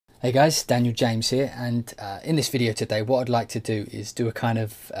Hey guys, Daniel James here, and in this video today what I'd like to do is do a kind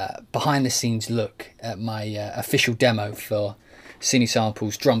of behind the scenes look at my official demo for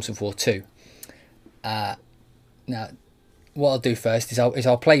Cinesamples Drums of War 2. Now what I'll do first is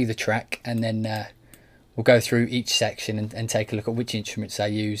I'll play you the track, and then we'll go through each section and take a look at which instruments I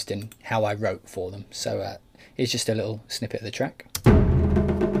used and how I wrote for them. So here's just a little snippet of the track.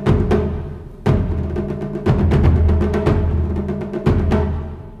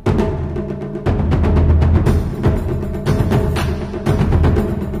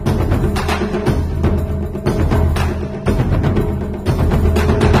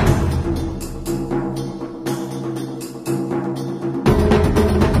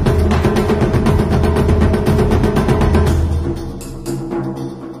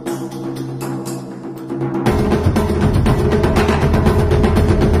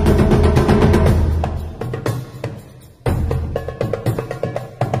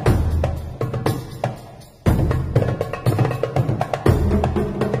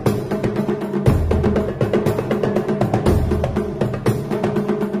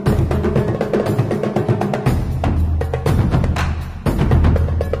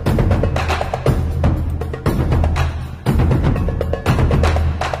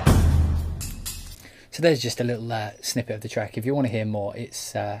 So there's just a little snippet of the track. If you want to hear more,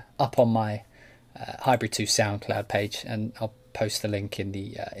 it's up on my Hybrid 2 SoundCloud page, and I'll post the link in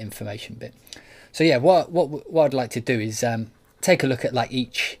the information bit. So yeah, what I'd like to do is take a look at like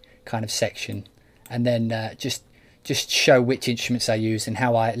each kind of section, and then just show which instruments I used and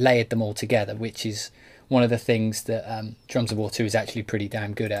how I layered them all together, which is one of the things that Drums of War 2 is actually pretty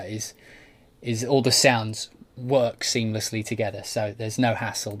damn good at, is all the sounds work seamlessly together. So there's no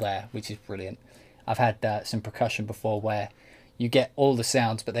hassle there, which is brilliant. I've had some percussion before where you get all the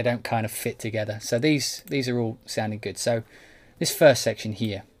sounds but they don't kind of fit together. So these are all sounding good. So this first section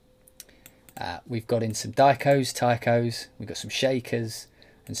here, we've got in some daikos, taikos, we've got some shakers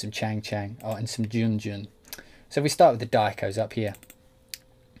and some chang chang, and some jun jun. So if we start with the daikos up here,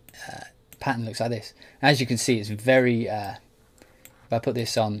 pattern looks like this. As you can see, it's very, if I put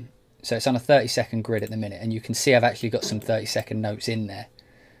this on, so it's on a 30-second grid at the minute, and you can see I've actually got some 30-second notes in there.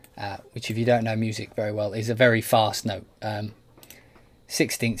 Which, if you don't know music very well, is a very fast note.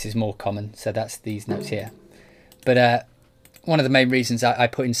 16ths is more common, so that's these notes here. But one of the main reasons I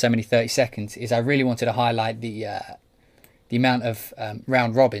put in so many 30 seconds is I really wanted to highlight the amount of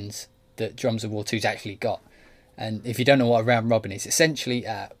round robins that Drums of War 2's actually got. And if you don't know what a round robin is, essentially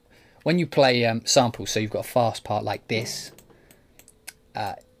when you play samples, so you've got a fast part like this,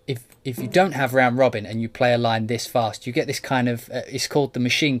 if you don't have round robin and you play a line this fast, you get this kind of it's called the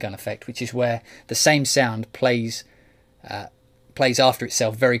machine gun effect, which is where the same sound plays after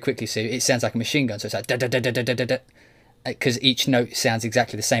itself very quickly, so it sounds like a machine gun. So it's like da da da da da da da, because each note sounds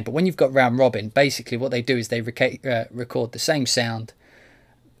exactly the same. But when you've got round robin, basically what they do is they record the same sound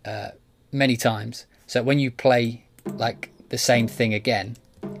many times, so when you play like the same thing again,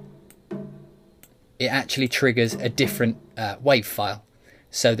 it actually triggers a different wave file,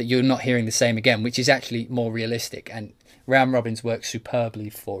 so that you're not hearing the same again, which is actually more realistic. And round robins work superbly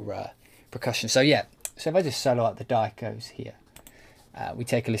for percussion. So yeah, so if I just solo out the daikos here, we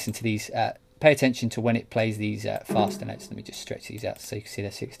take a listen to these. Pay attention to when it plays these faster notes. Let me just stretch these out so you can see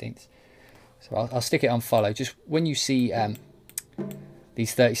they're 16ths. So I'll stick it on follow. Just when you see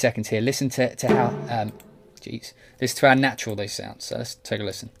these 30 seconds here, listen to how, listen to how natural they sound. So let's take a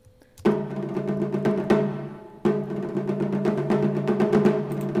listen.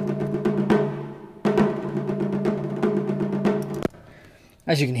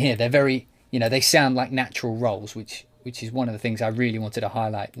 As you can hear, they're very, they sound like natural rolls, which is one of the things I really wanted to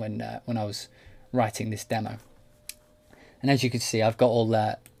highlight when I was writing this demo. And as you can see, I've got all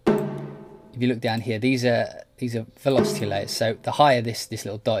that. If you look down here, these are velocity layers. So the higher this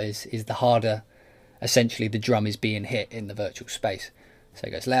little dot is the harder, essentially, the drum is being hit in the virtual space. So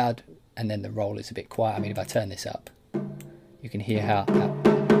it goes loud, and then the roll is a bit quiet. I mean, if I turn this up, you can hear how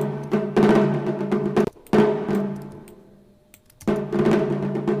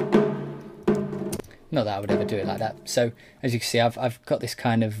not that I would ever do it like that. So as you can see, I've got this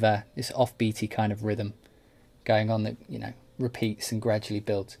kind of this offbeaty kind of rhythm going on that repeats and gradually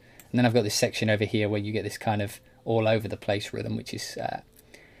builds. And then I've got this section over here where you get this kind of all over the place rhythm, which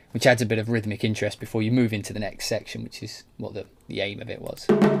adds a bit of rhythmic interest before you move into the next section, which is what the aim of it was.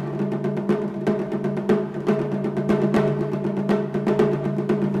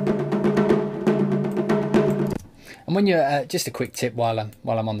 And when you're just a quick tip while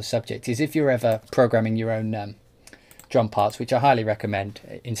I'm on the subject is, if you're ever programming your own drum parts, which I highly recommend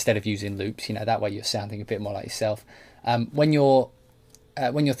instead of using loops, that way you're sounding a bit more like yourself. When you're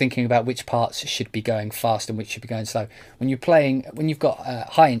when you're thinking about which parts should be going fast and which should be going slow. When you're playing, when you've got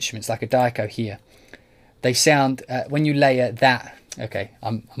high instruments like a Daiko here, they sound, when you layer that, okay,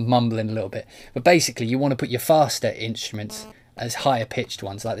 I'm mumbling a little bit, but basically you want to put your faster instruments as higher pitched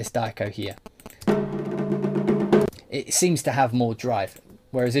ones like this Daiko here. It seems to have more drive,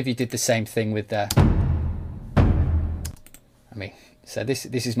 whereas if you did the same thing with so this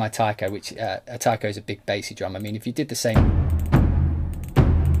is my taiko, which a taiko is a big bassy drum. I mean, if you did the same,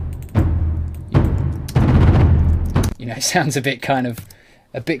 you know, it sounds a bit kind of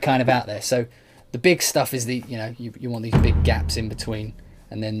out there. So the big stuff is the, you know, you want these big gaps in between,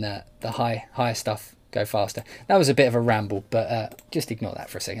 and then the higher stuff go faster. That was a bit of a ramble, but just ignore that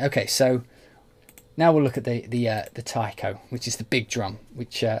for a second. Okay, so now we'll look at the taiko, which is the big drum,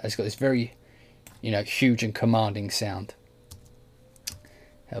 which has got this very, you know, huge and commanding sound.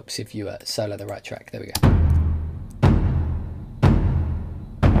 Helps if you solo the right track. There we go.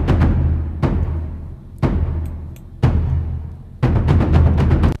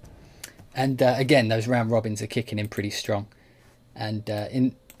 And again, those round robins are kicking in pretty strong.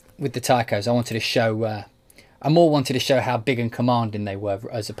 And with the taikos, I wanted to show, I more wanted to show how big and commanding they were,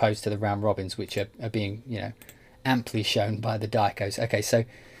 as opposed to the round robins, which are being, you know, amply shown by the daikos. Okay, so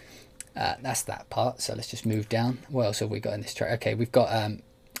that's that part. So let's just move down. What else have we got in this track? Okay, we've got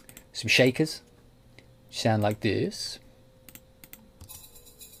some shakers, which sound like this.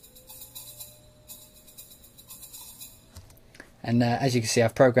 And as you can see,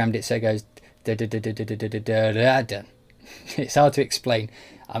 I've programmed it so it goes da da da da da da da da da da. It's hard to explain.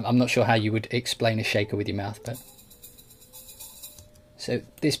 I'm not sure how you would explain a shaker with your mouth, but so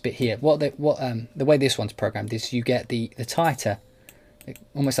this bit here, the way this one's programmed is you get the tighter,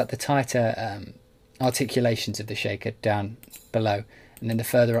 almost like the tighter articulations of the shaker down below, and then the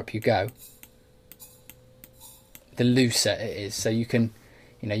further up you go, the looser it is. So you can,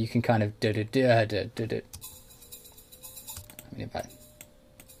 you know, you can kind of da da da da da da.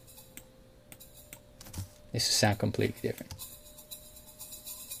 This will sound completely different.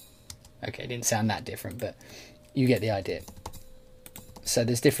 Okay, it didn't sound that different, but you get the idea. So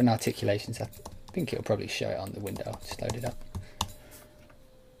there's different articulations. I think it'll probably show it on the window. I'll just load it up.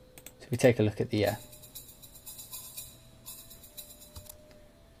 So we take a look at the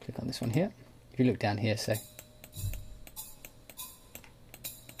click on this one here. If you look down here, so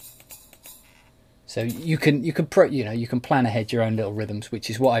you can plan ahead your own little rhythms, which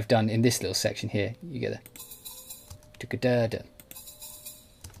is what I've done in this little section here. You get a da-da-da-da.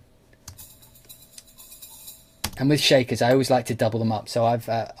 And with shakers, I always like to double them up. So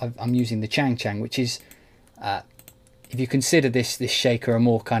I'm using the chang chang, which is, if you consider this shaker a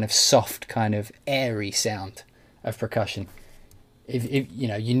more kind of soft, kind of airy sound of percussion, if you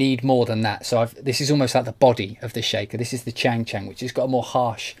know, you need more than that. So this is almost like the body of the shaker. This is the chang chang, which has got a more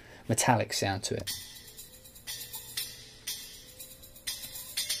harsh, metallic sound to it.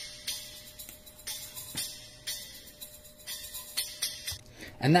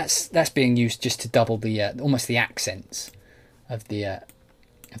 And that's being used just to double the almost the accents of the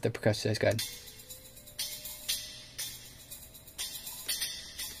percussive. Let's go ahead.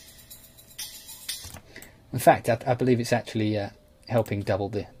 In fact, I believe it's actually helping double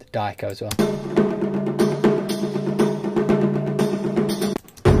the daiko as well.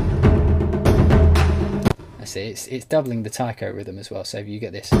 I see, it's doubling the taiko rhythm as well. So if you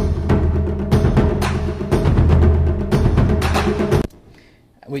get this,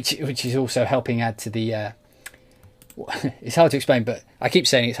 which is also helping add to the it's hard to explain, but I keep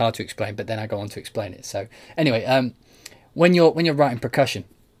saying it's hard to explain, but then I go on to explain it. So anyway, when you're writing percussion,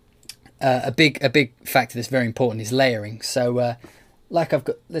 a big factor that's very important is layering. So like I've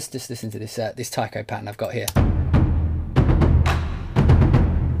got, let's just listen to this this taiko pattern I've got here,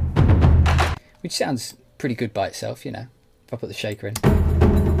 which sounds pretty good by itself, you know, if I put the shaker in.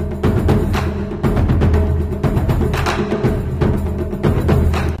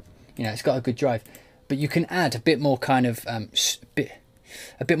 You know, it's got a good drive, but you can add a bit more kind of a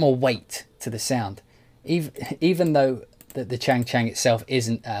bit more weight to the sound, even though the chang chang itself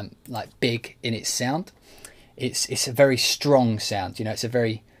isn't like big in its sound. It's a very strong sound. You know, it's a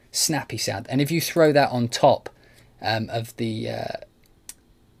very snappy sound, and if you throw that on top of the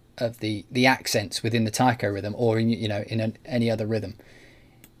accents within the taiko rhythm, or in any other rhythm,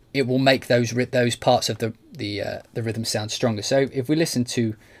 it will make those parts of the rhythm sound stronger. So if we listen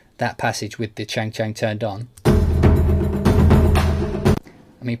to that passage with the chang chang turned on,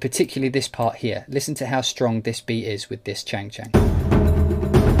 I mean particularly this part here, listen to how strong this beat is with this chang chang.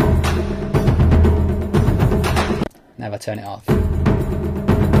 Now if I turn it off,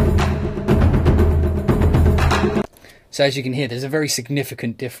 So as you can hear, there's a very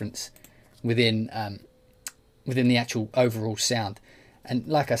significant difference within within the actual overall sound. And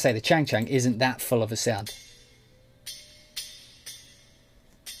like I say, the Chang Chang isn't that full of a sound.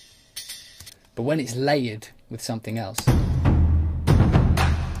 But when it's layered with something else,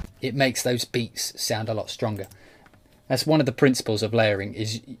 it makes those beats sound a lot stronger. That's one of the principles of layering,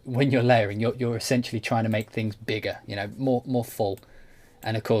 is when you're layering, you're essentially trying to make things bigger, you know, more full.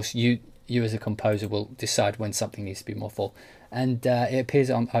 And of course, you as a composer will decide when something needs to be more full. And it appears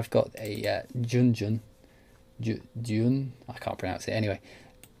I've got a Jun, I can't pronounce it anyway.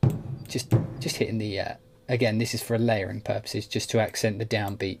 Just hitting the, again, this is for layering purposes, just to accent the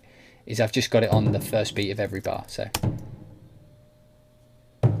downbeat, is I've just got it on the first beat of every bar. So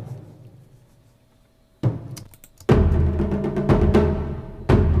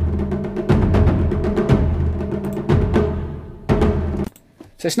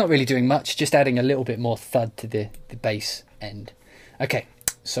it's not really doing much, just adding a little bit more thud to the bass end. Okay,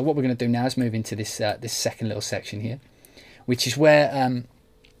 so what we're going to do now is move into this this second little section here, which is where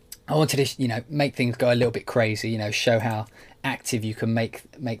I wanted to, you know, make things go a little bit crazy, you know, show how active you can make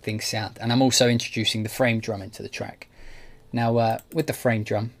things sound. And I'm also introducing the frame drum into the track. Now with the frame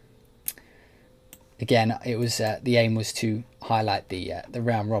drum, again, it was the aim was to highlight the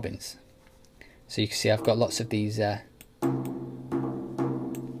round robins. So you can see I've got lots of these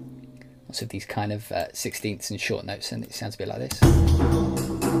kind of 16ths and short notes, and it sounds a bit like this.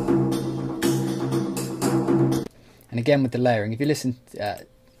 And again with the layering, if you listen to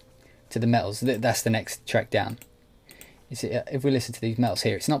the metals, that's the next track down. If we listen to these metals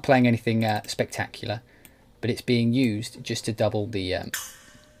here, it's not playing anything spectacular, but it's being used just to double the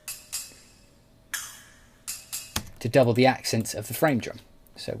accents of the frame drum.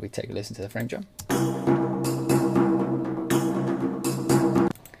 So we take a listen to the frame drum.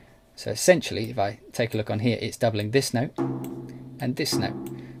 So essentially, if I take a look on here, it's doubling this note and this note.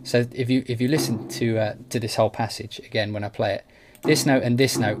 So if you listen to this whole passage again when I play it, this note and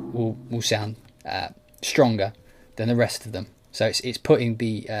this note will sound stronger than the rest of them. So it's putting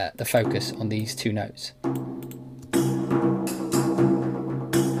the focus on these two notes.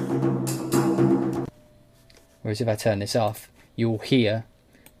 Whereas if I turn this off, you'll hear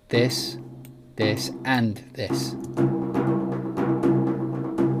this, this, and this,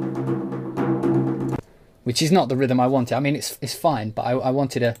 which is not the rhythm I wanted. I mean, it's fine, but I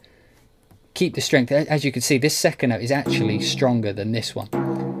wanted to keep the strength. As you can see, this second note is actually stronger than this one,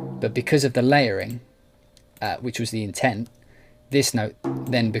 but because of the layering, which was the intent, this note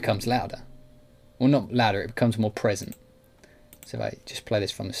then becomes louder. Well, not louder, it becomes more present. So if I just play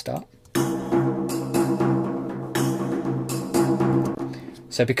this from the start.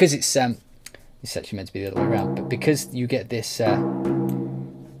 So because it's it's actually meant to be the other way around, but because you get this,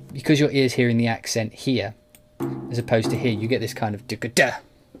 because your ear's hearing the accent here as opposed to here, you get this kind of da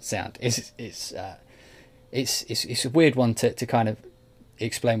sound. It's a weird one to kind of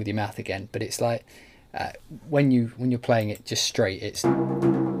explain with your mouth again, but it's like when you're playing it just straight, it's da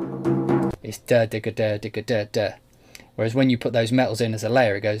digga da digga da da. Whereas when you put those metals in as a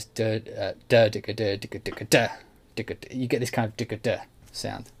layer, it goes da da digga da digga digga da digga. You get this kind of digga da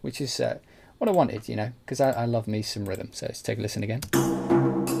sound, which is what I wanted, you know, because I love me some rhythm. So let's take a listen again.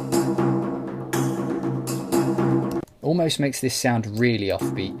 Almost makes this sound really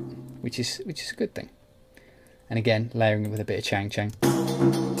offbeat, which is a good thing. And again, layering it with a bit of Chang Chang.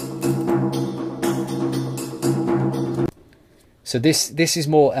 So this is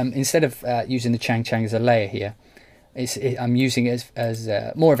more instead of using the Chang Chang as a layer here, I'm using it as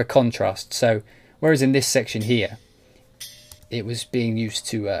more of a contrast. So whereas in this section here, it was being used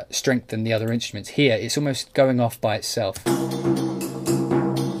to strengthen the other instruments, here it's almost going off by itself.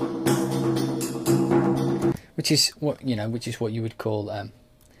 Which is what you would call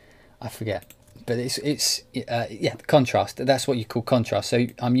I forget, but it's yeah, contrast. That's what you call contrast. So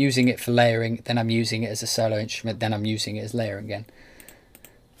I'm using it for layering, then I'm using it as a solo instrument, then I'm using it as layering again.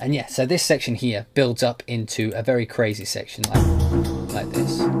 And yeah, so this section here builds up into a very crazy section like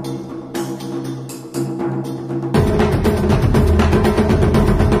this.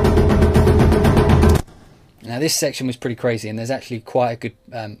 Now this section was pretty crazy, and there's actually quite a good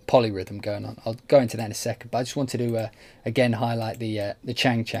polyrhythm going on. I'll go into that in a second, but I just wanted to again highlight the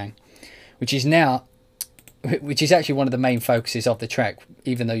Chang Chang, which is actually one of the main focuses of the track,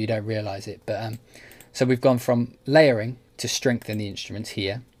 even though you don't realise it. But so we've gone from layering to strengthen the instruments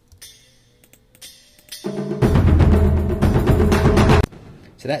here.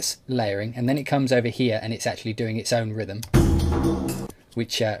 So that's layering, and then it comes over here and it's actually doing its own rhythm,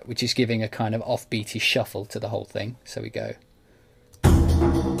 which is giving a kind of offbeaty shuffle to the whole thing. So we go,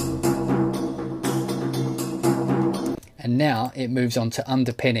 And now it moves on to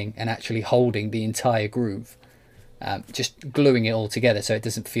underpinning and actually holding the entire groove, just gluing it all together so it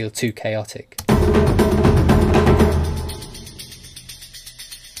doesn't feel too chaotic.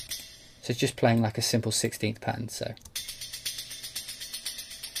 So it's just playing like a simple 16th pattern. So,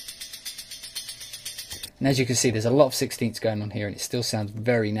 and as you can see, there's a lot of 16ths going on here, and it still sounds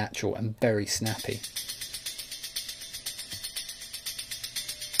very natural and very snappy,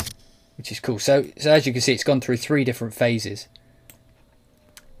 which is cool. So as you can see, it's gone through 3 different phases,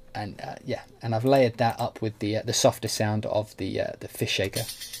 and yeah, and I've layered that up with the softer sound of the fish shaker,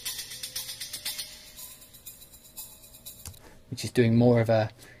 which is doing more of an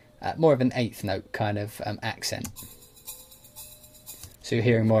 8th note kind of accent. So you're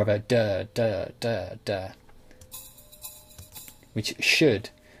hearing more of a duh, duh, duh, duh, which should,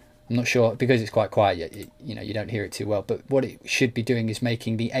 I'm not sure, because it's quite quiet, you know, you don't hear it too well, but what it should be doing is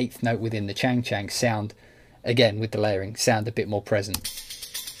making the 8th note within the chang chang sound, again with the layering, sound a bit more present.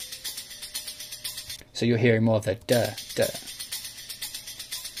 So you're hearing more of the duh, duh.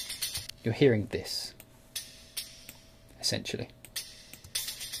 You're hearing this, essentially.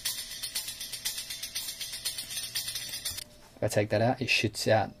 If I take that out, it should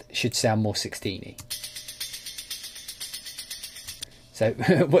sound more 16y. So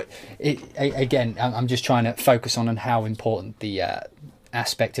again, I'm just trying to focus on how important the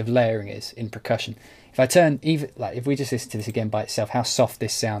aspect of layering is in percussion. If I turn, even like if we just listen to this again by itself, how soft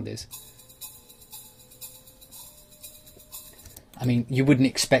this sound is. I mean, you wouldn't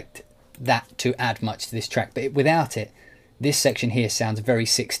expect that to add much to this track, but without it, this section here sounds very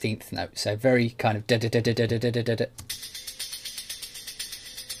 16th note, so very kind of da da da da da da da da da.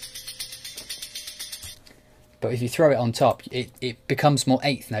 But if you throw it on top, it becomes more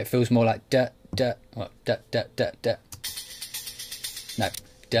 8th note. It feels more like da da, well, da da da da. No,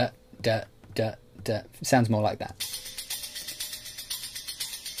 da da da da. It sounds more like that,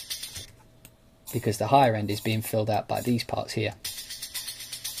 because the higher end is being filled out by these parts here.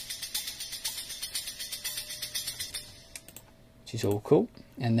 Which is all cool.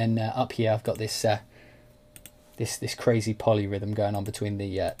 And then up here I've got this this crazy polyrhythm going on between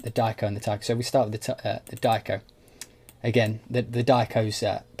the daiko and the taiko. So we start with the daiko. Again, the daiko's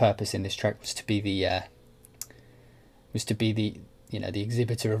purpose in this track was to be the you know, the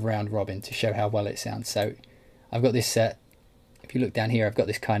exhibitor of round robin, to show how well it sounds. So I've got this. If you look down here, I've got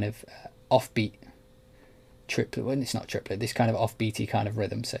this kind of offbeat triplet. Well, it's not triplet. This kind of offbeaty kind of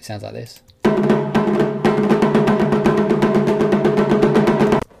rhythm. So it sounds like this.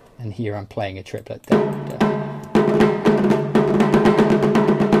 And here I'm playing a triplet. Da, da.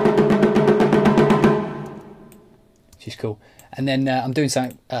 Which is cool. And then I'm doing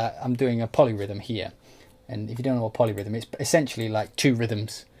something. I'm doing a polyrhythm here. And if you don't know what polyrhythm is, it's essentially like 2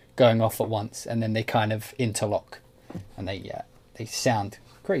 rhythms going off at once, and then they kind of interlock, and they sound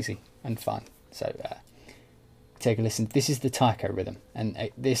crazy and fun. So take a listen. This is the taiko rhythm,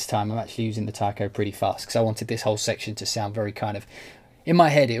 and this time I'm actually using the taiko pretty fast because I wanted this whole section to sound very kind of, in my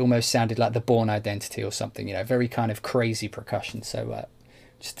head it almost sounded like the Bourne Identity or something, you know, very kind of crazy percussion. So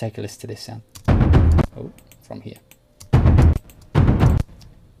just take a listen to this sound. Oh, from here.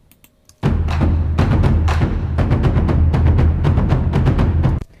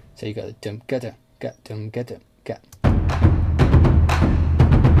 So you got the dum gada gat dum gada gat.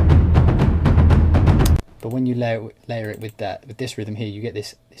 But when you layer it with this rhythm here, you get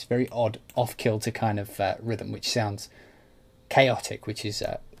this very odd off kilter kind of rhythm, which sounds chaotic, which is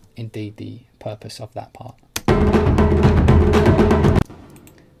indeed the purpose of that part.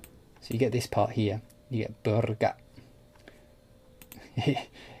 So you get this part here. You get burga.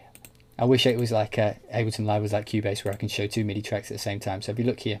 I wish it was like Ableton Live was like Cubase, where I can show 2 MIDI tracks at the same time. So if you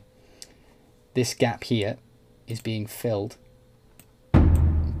look here, this gap here is being filled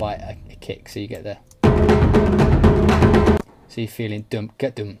by a kick. So you get the, so you're feeling dum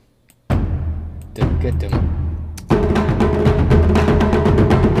ga dum ga dum,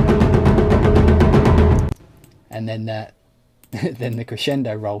 and then then the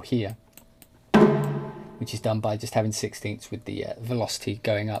crescendo roll here, which is done by just having 16ths with the velocity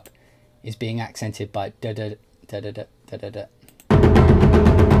going up, is being accented by da da da da da da da da.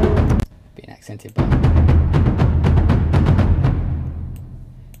 Being accented by.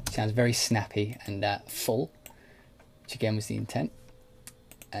 Sounds very snappy and full, which again was the intent.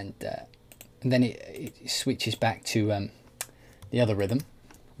 And then it switches back to the other rhythm,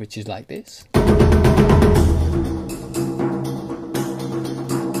 which is like this.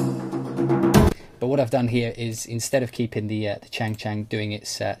 But what I've done here is, instead of keeping the chang chang doing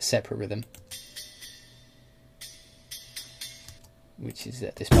its separate rhythm, which is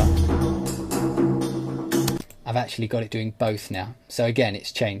this part, I've actually got it doing both now. So again,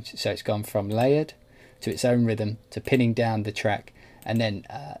 it's changed. So it's gone from layered to its own rhythm to pinning down the track, and then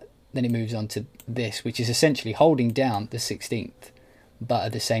it moves on to this, which is essentially holding down the 16th, but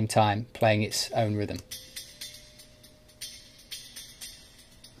at the same time playing its own rhythm.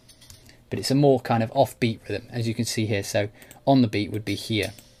 But it's a more kind of offbeat rhythm, as you can see here. So on the beat would be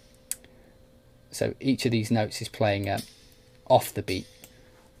here. So each of these notes is playing off the beat.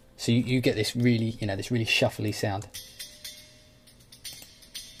 So you get this really, this really shuffly sound.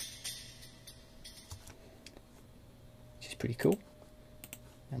 Which is pretty cool.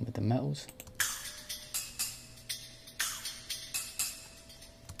 And with the metals.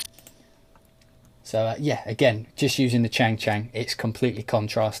 So yeah, again, just using the Chang Chang, it's completely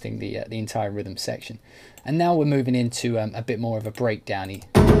contrasting the entire rhythm section. And now we're moving into a bit more of a breakdown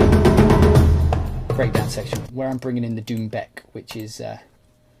section, where I'm bringing in the Doom Beck, which is, I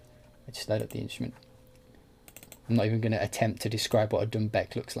just load up the instrument. I'm not even going to attempt to describe what a Doom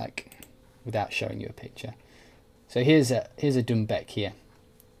Beck looks like without showing you a picture. So here's a Doom Beck here,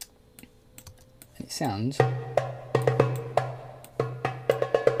 and it sounds.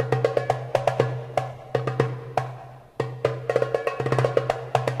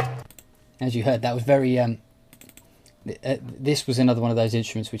 As you heard, that was very. This was another one of those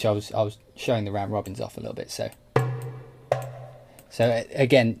instruments which I was showing the round robins off a little bit. So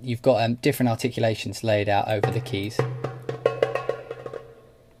again, you've got different articulations laid out over the keys.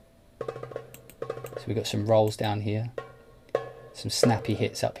 So we've got some rolls down here, some snappy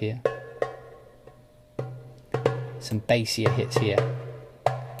hits up here, some bassier hits here,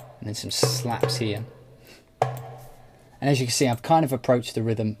 and then some slaps here. And as you can see, I've kind of approached the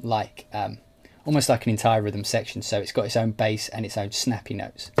rhythm like, almost like an entire rhythm section. So it's got its own bass and its own snappy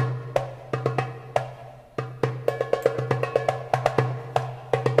notes.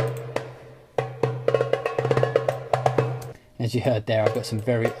 As you heard there, I've got some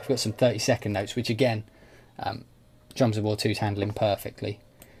 30-second notes, which again, Drums of War 2 is handling perfectly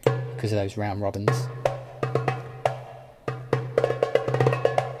because of those round robins.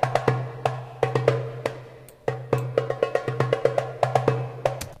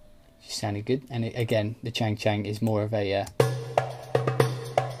 Sounded good, and again, the Chang Chang is more of a.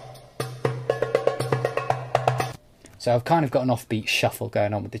 So I've kind of got an offbeat shuffle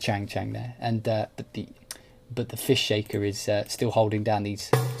going on with the Chang Chang there, and but the fish shaker is still holding down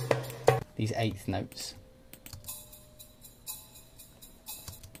these eighth notes.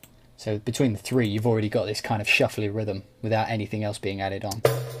 So between the three, you've already got this kind of shuffly rhythm without anything else being added on.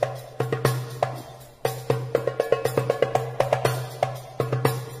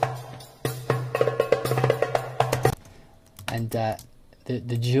 And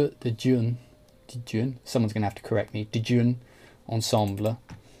the Jun, someone's going to have to correct me, the Jun Ensemble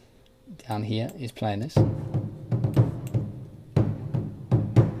down here is playing this.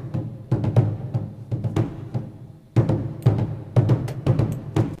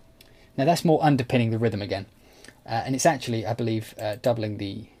 Now that's more underpinning the rhythm again, and it's actually, I believe, doubling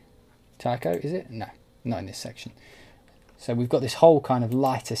the taiko, is it? No, not in this section. So we've got this whole kind of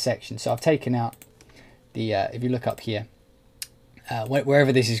lighter section. So I've taken out the, if you look up here,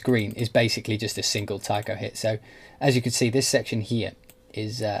 wherever this is green is basically just a single taiko hit. So as you can see, this section here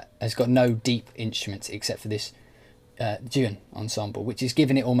is has got no deep instruments except for this Jun ensemble, which is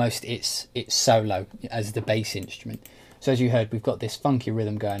giving it almost its solo as the bass instrument. So as you heard, we've got this funky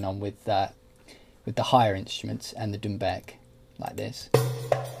rhythm going on with the higher instruments and the dumbek, like this.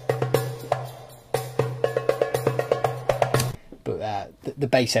 But the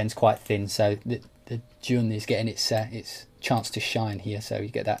bass end's quite thin, so the Jun is getting its chance to shine here. So you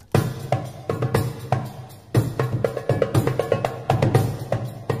get that.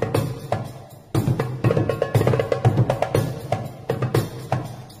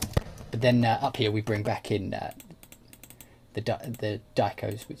 But then up here we bring back in the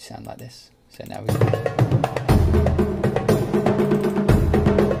daikos, which sound like this. So now we.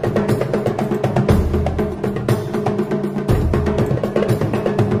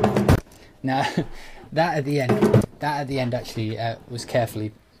 Now that at the end actually was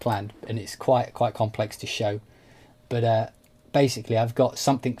carefully planned, and it's quite complex to show. But basically, I've got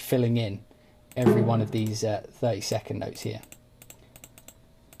something filling in every one of these 30-second notes here.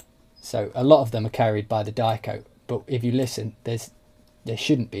 So a lot of them are carried by the daiko, but if you listen, there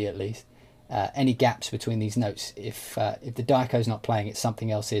shouldn't be, at least, any gaps between these notes. If the daiko's not playing it,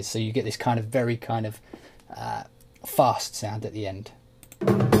 something else is. So you get this kind of very fast sound at the end.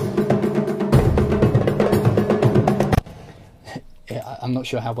 I'm not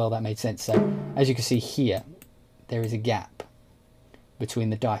sure how well that made sense. So as you can see here, there is a gap between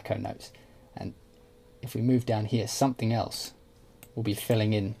the daiko notes, and if we move down here, something else will be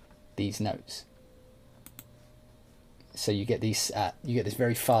filling in these notes. So you get these, you get this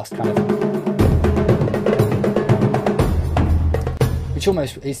very fast kind of, which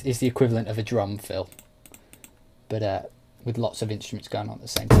almost is the equivalent of a drum fill, but with lots of instruments going on at the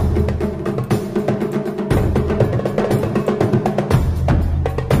same time.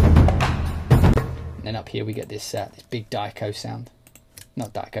 And then up here we get this this big Daiko sound,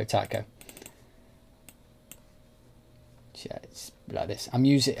 not Daiko, Taiko. Yeah, it's like this. I'm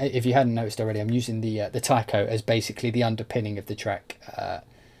using, if you hadn't noticed already, I'm using the Taiko as basically the underpinning of the track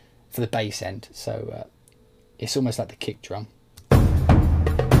for the bass end. So it's almost like the kick drum.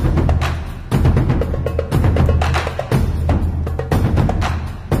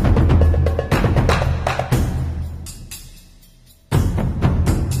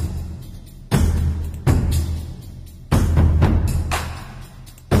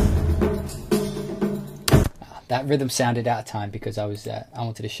 That rhythm sounded out of time because I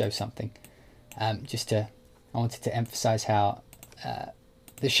wanted to show something. I wanted to emphasize how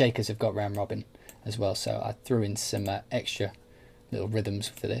the shakers have got round robin as well, so I threw in some extra little rhythms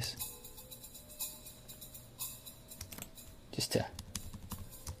for this, just to,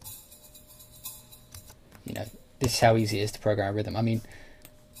 you know, this is how easy it is to program a rhythm. I mean,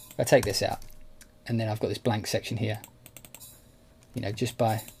 if I take this out and then I've got this blank section here, you know, just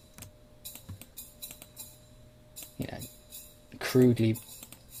by, you know, crudely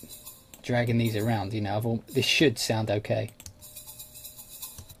dragging these around, you know, this should sound okay.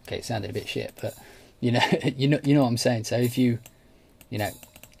 Okay, it sounded a bit shit, but you know, you know what I'm saying. So if you're not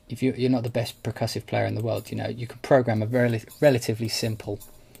the best percussive player in the world, you know, you can program a relatively simple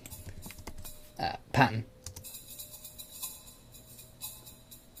pattern,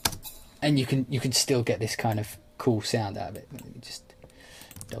 and you can still get this kind of cool sound out of it. Let me just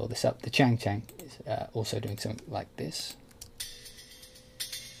double this up. The Chang Chang is also doing something like this.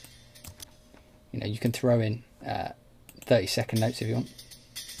 You know, you can throw in 30-second notes if you want.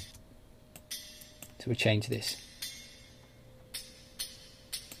 So we'll change this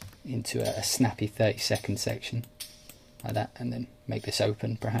into a snappy 30-second section like that, and then make this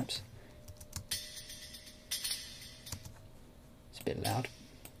open perhaps. It's a bit loud.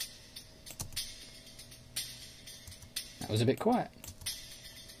 That was a bit quiet.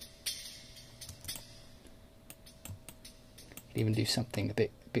 Could even do something a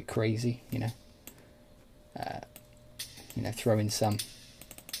bit crazy, you know. You know, throw in some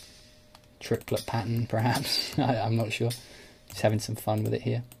triplet pattern perhaps. I'm not sure. Just having some fun with it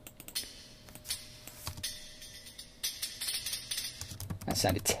here. That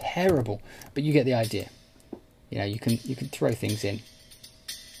sounded terrible, but you get the idea. You know, you can throw things in,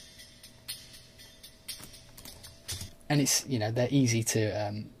 and it's, you know, they're easy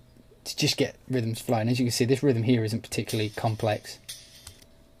to just get rhythms flowing. As you can see, this rhythm here isn't particularly complex.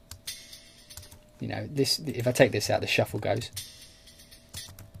 You know, this, if I take this out, the shuffle goes.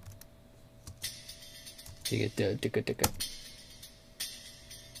 So you get digga.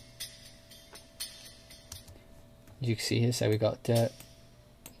 You can see here, so we got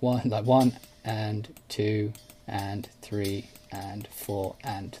one and 2 and 3 and 4,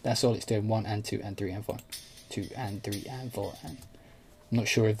 and that's all it's doing. 1 and 2 and 3 and 4, 2 and 3 and 4, and I'm not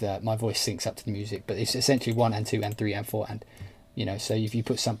sure if my voice syncs up to the music, but it's essentially 1 and 2 and 3 and 4, and you know, so if you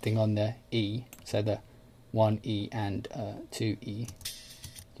put something on the E, so the 1E and 2E,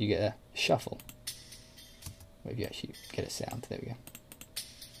 you get a shuffle. Where you actually get a sound. There we go.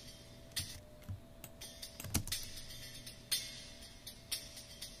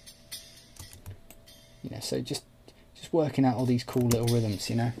 You know, so just working out all these cool little rhythms,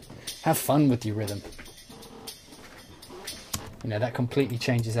 you know. Have fun with your rhythm. You know, that completely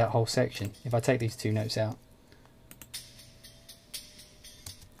changes that whole section. If I take these 2 notes out,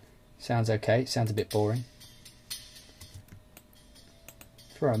 sounds okay, sounds a bit boring.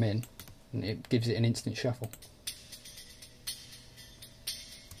 Throw them in, and it gives it an instant shuffle.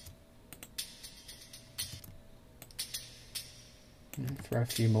 You know, throw a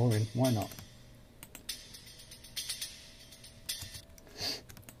few more in, why not?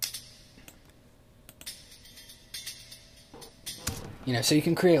 You know, so you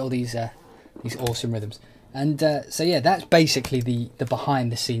can create all these awesome rhythms. And so yeah, that's basically the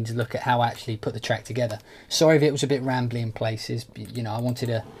behind the scenes look at how I actually put the track together. Sorry if it was a bit rambly in places. You know, I wanted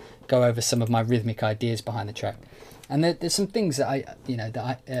to go over some of my rhythmic ideas behind the track. And there's some things that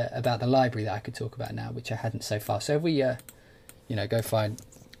about the library that I could talk about now, which I hadn't so far. So if we, you know, go find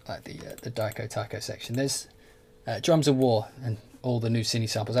like the Daiko Taiko section, there's Drums of War and all the new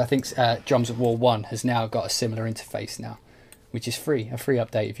Cinesamples. I think Drums of War 1 has now got a similar interface now, which is free, a free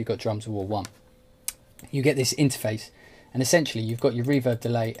update if you've got Drums of War 1. you get this interface, and essentially you've got your reverb,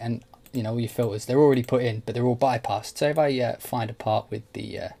 delay, and all your filters. They're already put in, but they're all bypassed. So if I find a part with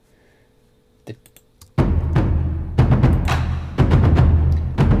the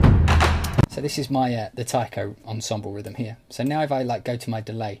so this is my the taiko ensemble rhythm here. So now if I like go to my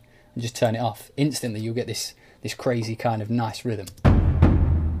delay and just turn it off, instantly you'll get this crazy kind of nice rhythm.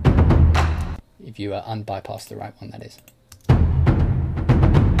 If you unbypass the right one, that is.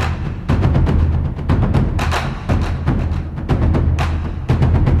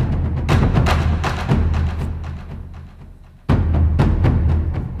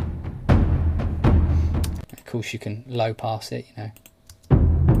 Of course, you can low pass it,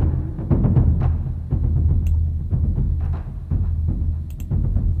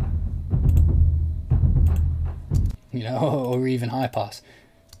 or even high pass.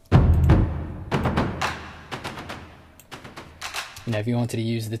 If you wanted to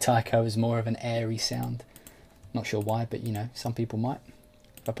use the taiko as more of an airy sound, not sure why, but some people might.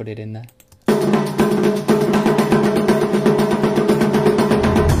 If I put it in there.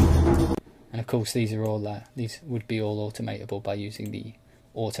 And of course, these are all these would be all automatable by using the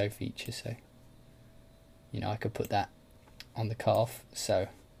auto feature. So I could put that on the cutoff. So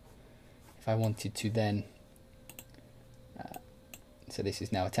if I wanted to then, so this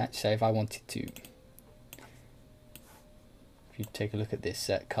is now attached. So if I wanted to, if you take a look at this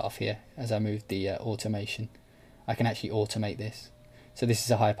cutoff here, as I move the automation, I can actually automate this. So this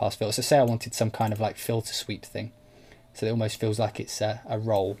is a high pass filter. So say I wanted some kind of like filter sweep thing, so it almost feels like it's a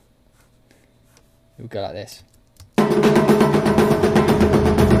roll. It would go like this.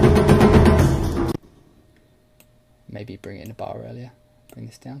 Maybe bring it in a bar earlier. Bring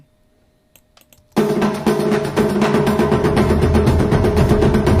this down.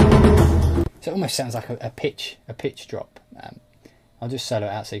 So it almost sounds like a pitch drop. I'll just solo it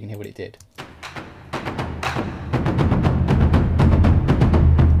out so you can hear what it did.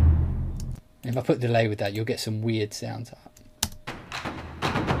 And if I put delay with that, you'll get some weird sounds.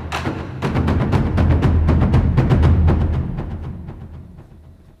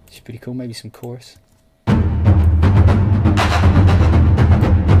 It's pretty cool. Maybe some chorus.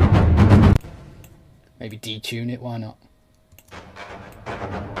 Maybe detune it. Why not?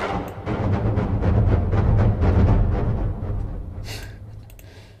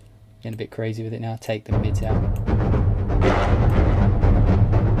 Getting a bit crazy with it now. Take the mids out.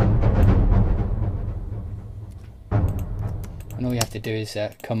 And all you have to do is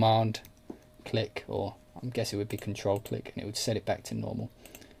command click, or I guess it would be control click, and it would set it back to normal.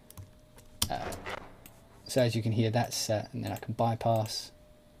 So as you can hear, that's set, and then I can bypass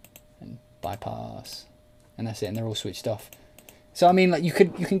and bypass, and that's it, and they're all switched off. So I mean, like you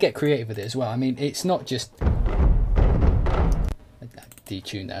can get creative with it as well. I mean, it's not just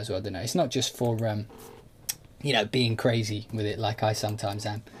detune that as well. I don't know. It's not just for being crazy with it like I sometimes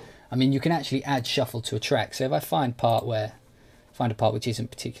am. I mean, you can actually add shuffle to a track. So if I find a part which isn't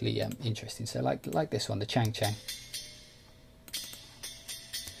particularly interesting, so like this one, the Chang Chang,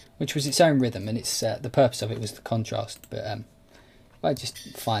 which was its own rhythm, and it's the purpose of it was the contrast. But if I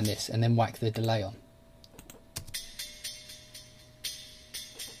just find this and then whack the delay on,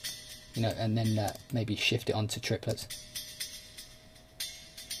 and then maybe shift it onto triplets,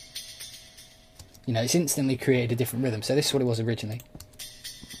 it's instantly created a different rhythm. So this is what it was originally.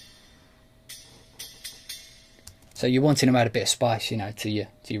 So you're wanting to add a bit of spice, to your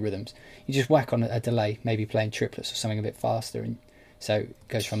rhythms. You just whack on a delay, maybe playing triplets or something a bit faster, and so it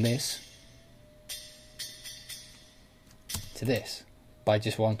goes from this to this by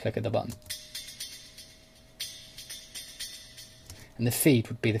just one click of the button. And the feed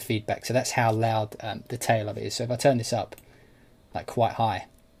would be the feedback. So that's how loud the tail of it is. So if I turn this up like quite high,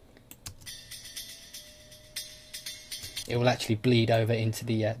 it will actually bleed over into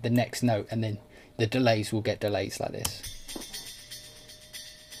the next note, and then the delays will get delays like this.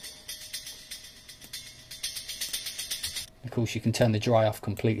 Of course, you can turn the dry off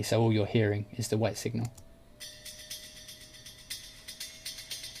completely, so all you're hearing is the wet signal.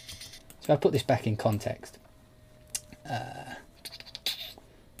 So I put this back in context. You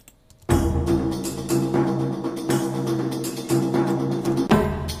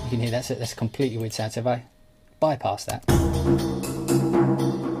can hear that's a completely weird sound. So if I bypass that,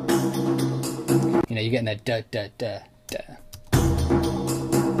 you're getting that da da da da.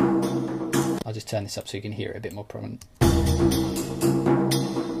 I'll just turn this up so you can hear it a bit more prominent.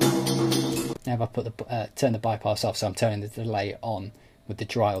 Now if I put the turn the bypass off, so I'm turning the delay on with the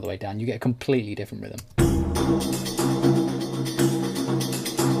dry all the way down, you get a completely different rhythm.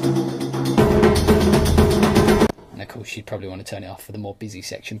 And of course you'd probably want to turn it off for the more busy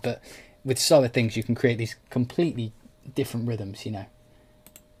section, but with slower things you can create these completely different rhythms, you know.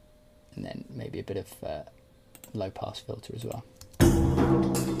 And then maybe a bit of low pass filter as well.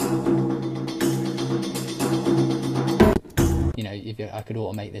 You know, I could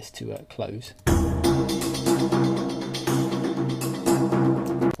automate this to close,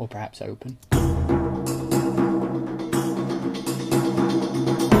 or perhaps open.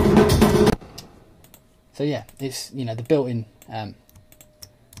 So yeah, it's, you know, the built-in,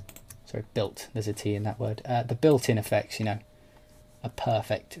 sorry, built, there's a T in that word. The built-in effects, you know, are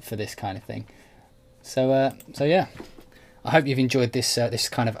perfect for this kind of thing. So yeah, I hope you've enjoyed this this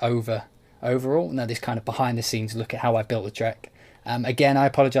kind of this kind of behind the scenes look at how I built the track. Again, I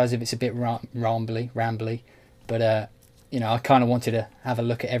apologise if it's a bit rambly, but you know, I kind of wanted to have a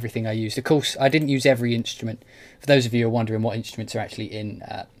look at everything I used. Of course, I didn't use every instrument. For those of you who are wondering what instruments are actually in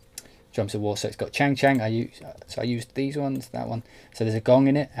Drums of War, so it's got Chang Chang. I used these ones, that one. So there's a gong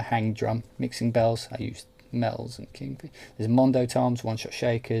in it, a hang drum, mixing bells. I used Mel's and King. There's Mondo toms, one-shot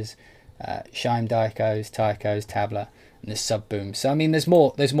shakers, Shime Daikos, Taikos, Tabla, and there's sub booms. So I mean, there's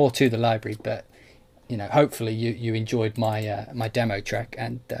more to the library, but you know, hopefully you enjoyed my my demo track,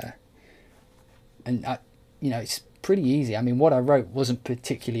 and you know, it's pretty easy. I mean, what I wrote wasn't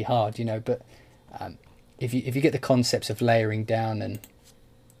particularly hard, you know, but if you get the concepts of layering down and,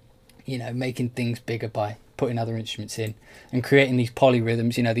 you know, making things bigger by putting other instruments in and creating these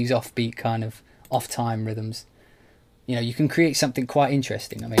polyrhythms, you know, these offbeat kind of off-time rhythms, you know, you can create something quite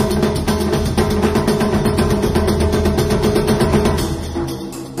interesting. I mean,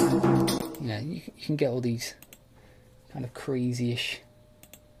 you know, you can get all these kind of crazy-ish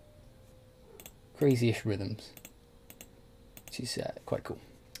rhythms, which is quite cool.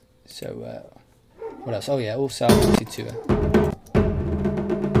 So what else? Oh yeah, also I wanted to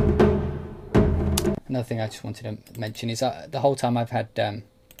another thing I just wanted to mention is the whole time I've had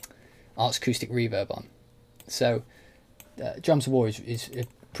Arts Acoustic Reverb on. So Drums of War is a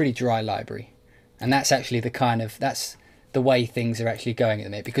pretty dry library, and that's actually that's the way things are actually going at the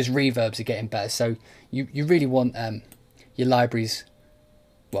minute, because reverbs are getting better. So you really want your libraries,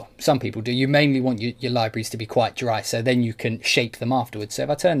 well, some people do, you mainly want your libraries to be quite dry, so then you can shape them afterwards. So if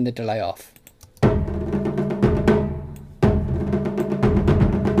I turn the delay off, go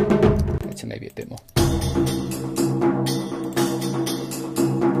to maybe a bit more.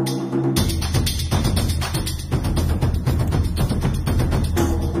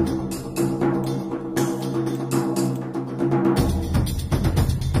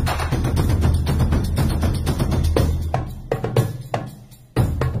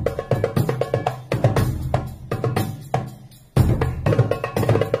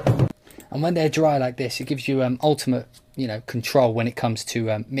 And when they're dry like this, it gives you ultimate, you know, control when it comes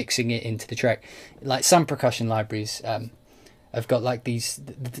to mixing it into the track. Like some percussion libraries have got like these,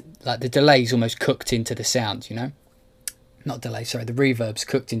 like the delays almost cooked into the sound, you know, not delay, sorry, the reverbs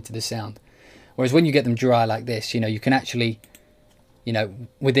cooked into the sound. Whereas when you get them dry like this, you know, you can actually, you know,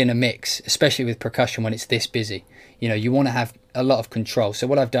 within a mix, especially with percussion when it's this busy, you know, you want to have a lot of control. So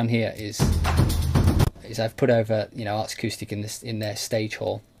what I've done here is I've put over, you know, Arts Acoustic in their stage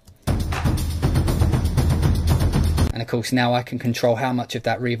hall. And of course now I can control how much of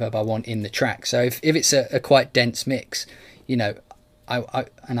that reverb I want in the track. So if it's a quite dense mix, you know, I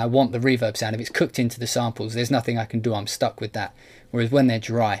want the reverb sound, if it's cooked into the samples, there's nothing I can do, I'm stuck with that. Whereas when they're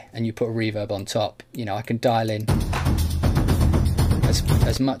dry and you put a reverb on top, you know, I can dial in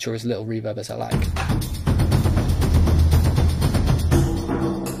as much or as little reverb as I like.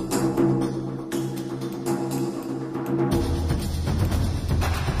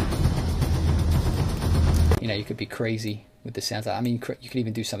 You know, you could be crazy with the sounds. I mean, you could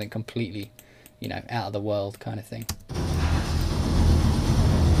even do something completely, you know, out of the world kind of thing.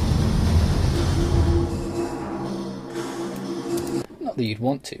 Not that you'd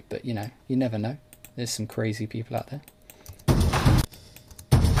want to, but you know, you never know. There's some crazy people out there.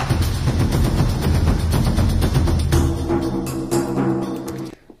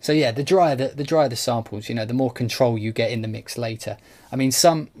 So yeah, the drier the samples, you know, the more control you get in the mix later. I mean,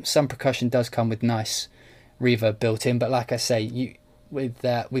 some percussion does come with nice reverb built in, but like I say,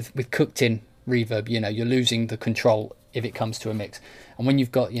 with cooked in reverb, you know, you're losing the control if it comes to a mix. And when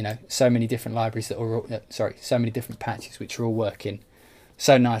you've got, you know, so many different libraries that are so many different patches which are all working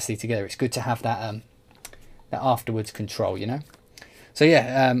so nicely together, it's good to have that that afterwards control, you know. So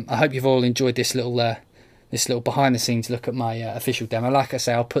yeah, I hope you've all enjoyed this little behind the scenes look at my official demo. Like I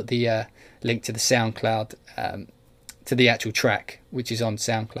say, I'll put the link to the SoundCloud, to the actual track, which is on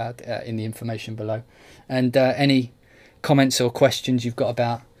SoundCloud, in the information below. And any comments or questions you've got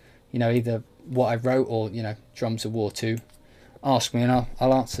about, you know, either what I wrote, or you know, Drums of War 2, ask me and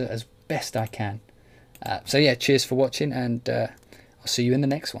I'll answer as best I can. So yeah, cheers for watching, and I'll see you in the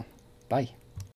next one. Bye.